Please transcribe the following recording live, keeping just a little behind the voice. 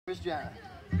Where's Janet?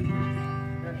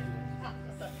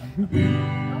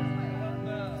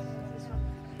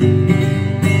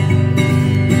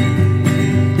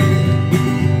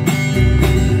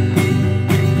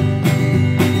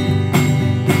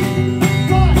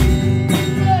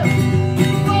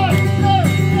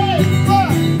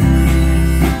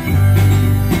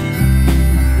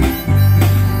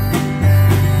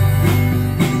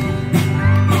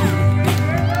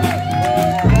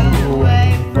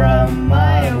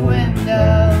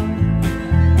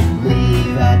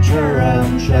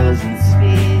 Chosen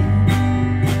speed.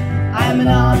 I'm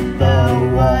not the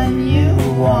one you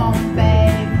want,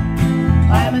 babe.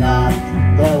 I'm not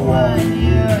the one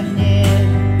you need.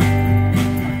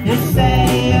 You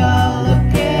say you're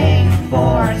looking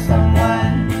for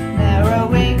someone, never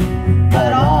weak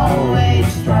but always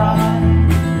strong,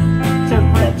 to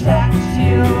protect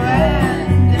you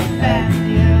and defend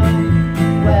you,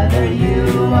 whether you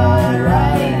are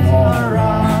right or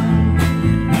wrong.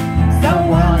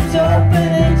 Someone to open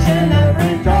each and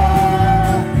every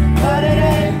door, but it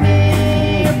ain't me,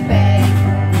 babe.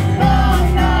 No,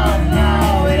 no, no,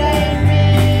 it ain't me,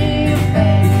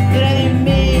 babe. It ain't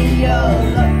me you're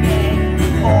looking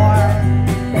for,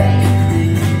 babe.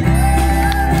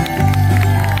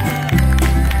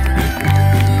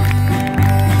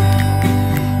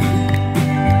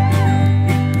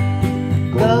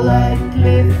 Go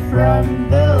lightly from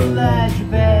the ledge,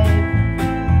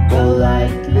 babe. Go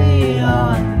lightly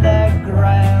on the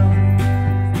ground.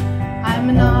 I'm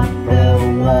not the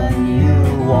one you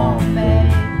want,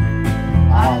 babe.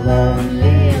 I'll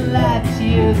only let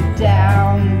you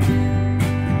down.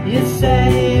 You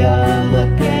say you're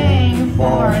looking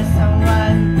for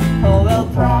someone who will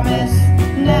promise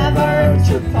never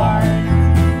to part,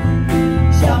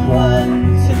 someone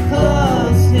to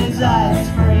close his eyes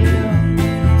for you,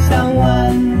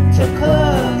 someone to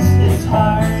close his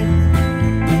heart,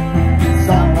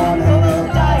 someone who will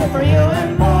die for you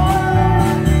and more.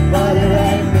 But it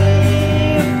ain't me,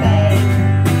 babe.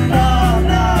 No,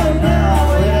 no, no,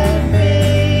 it ain't me,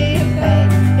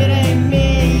 babe. It ain't me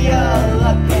you're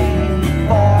looking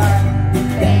for,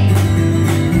 babe.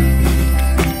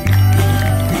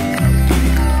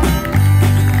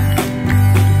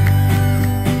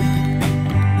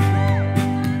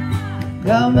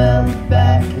 Go melt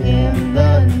back in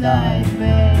the night,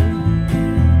 babe.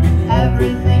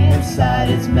 Everything inside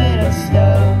is made of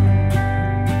stone.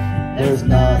 There's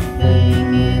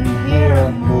nothing in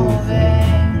here moving.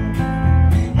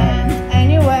 And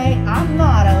anyway, I'm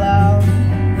not alone.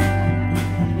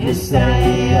 You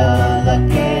say you're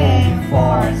looking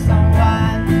for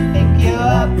someone, pick you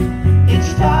up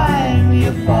each time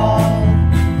you fall,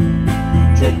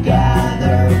 to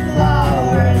gather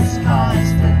flowers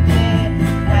constantly,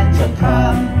 and to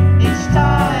come each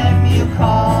time you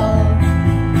call.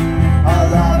 A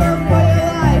lover for your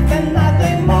life and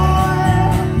nothing more.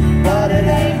 But it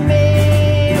ain't me,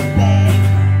 babe.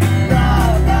 No,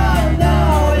 no, no,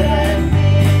 it ain't me,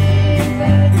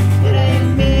 babe. It ain't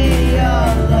me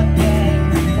you're looking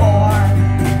for,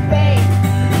 babe.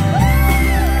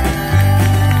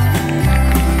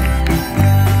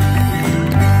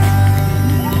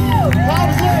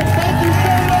 Officer, thank you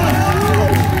so much.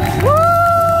 Woo!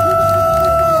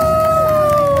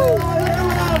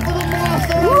 For the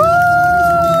master. Woo!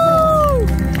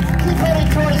 Keep heading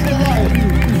towards the light.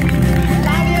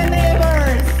 Love your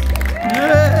neighbors.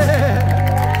 Yeah!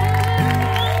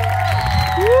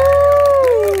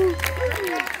 Woo!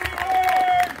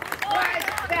 Was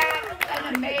that an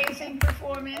amazing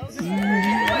performance? Was it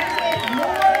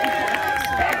more than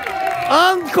expected?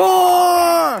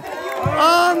 Encore!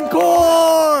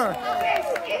 Encore! This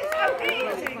is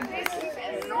amazing. This is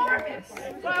enormous.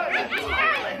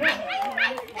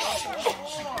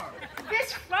 This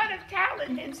flood of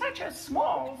talent in such a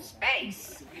small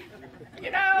space.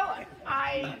 You know,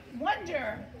 I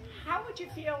wonder, how would you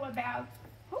feel about,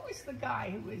 who was the guy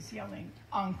who was yelling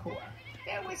encore?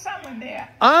 There was someone there.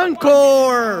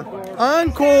 Encore!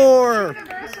 Encore!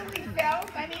 Universally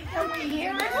felt. I mean, can we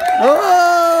hear it?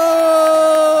 Oh!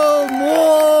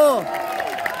 More!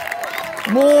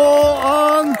 More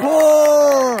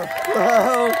encore!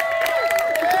 Wow.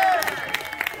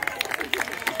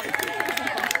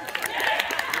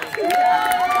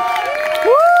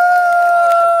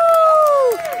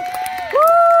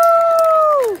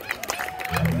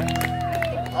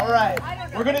 All right,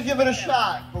 we're going to give it a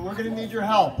shot, but we're going to need your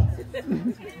help.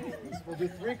 We'll do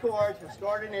 3 chords. We'll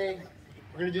start in E.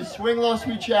 We're going to do Swing Low,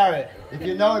 Sweet Chariot. If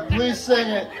you know it, please sing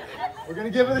it. We're going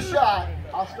to give it a shot.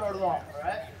 I'll start it off, all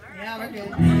right? Yeah, we're good.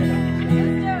 Let's do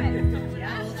it.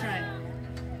 Yeah, we'll try.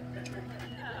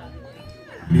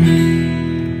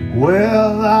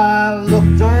 Well, I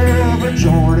looked over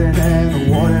Jordan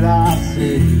and what did I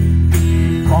see?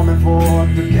 Coming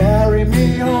forth to carry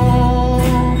me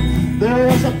home. There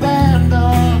was a band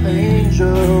of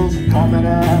angels coming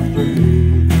after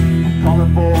me,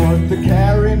 coming forth to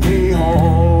carry me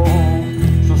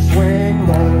home. So swing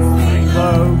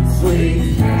low,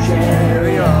 sweet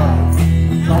chariot,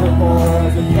 coming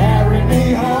forth to carry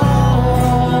me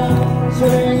home.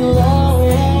 Swing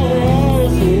low,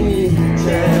 sweet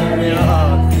chariot,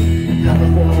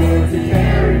 coming forth to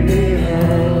carry me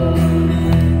home.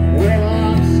 Well,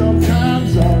 I'm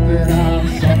sometimes up and I'm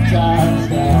sometimes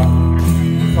down,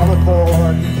 coming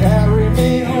forth to carry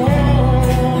me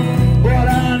home. But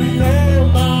I know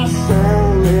my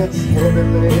soul, it's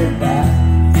heavenly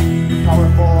bound,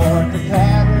 coming forth to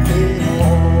carry me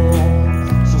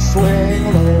home. So swing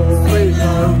low,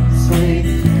 sweet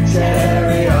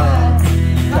chariot,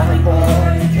 coming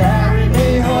forth to carry me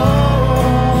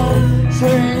home.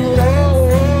 Swing low,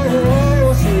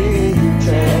 sweet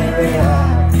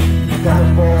chariot,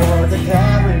 coming forth to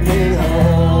carry me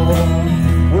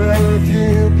home. Well, if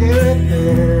you get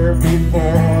there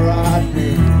before I do,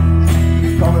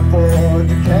 coming forth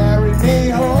to carry me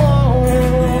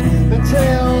home, and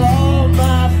tell all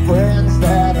my friends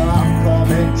that I'm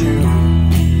coming too,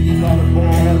 coming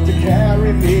forth to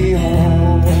carry me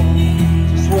home.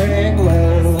 So swing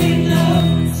low,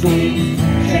 sweet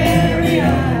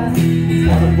chariot,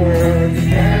 coming forth to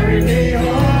carry me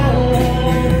home.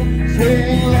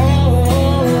 Swing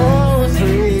low,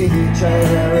 sweet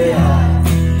chariot,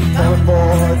 coming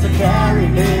forth to carry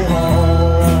me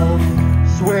home.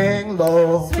 Swing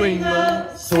low,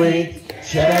 sweet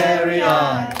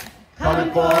chariot,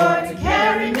 coming forth to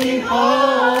carry me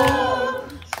home.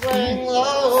 Swing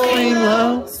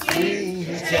low, sweet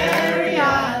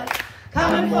chariot,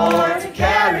 coming forth to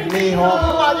carry me home.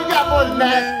 Come on, you got more than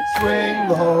that.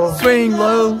 Swing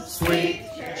low, sweet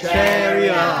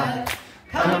chariot,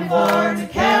 coming forth to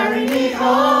carry me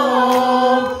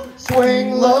home.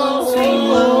 Swing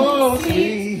low,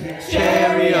 sweet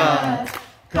chariot,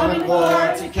 coming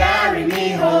forth to carry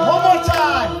me home. One more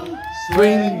time.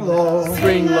 Swing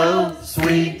low,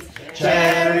 sweet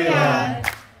chariot,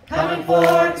 coming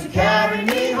forth to carry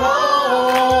me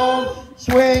home.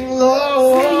 Swing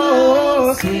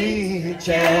low, sweet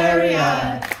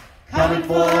chariot, coming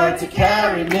forth to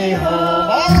carry me home.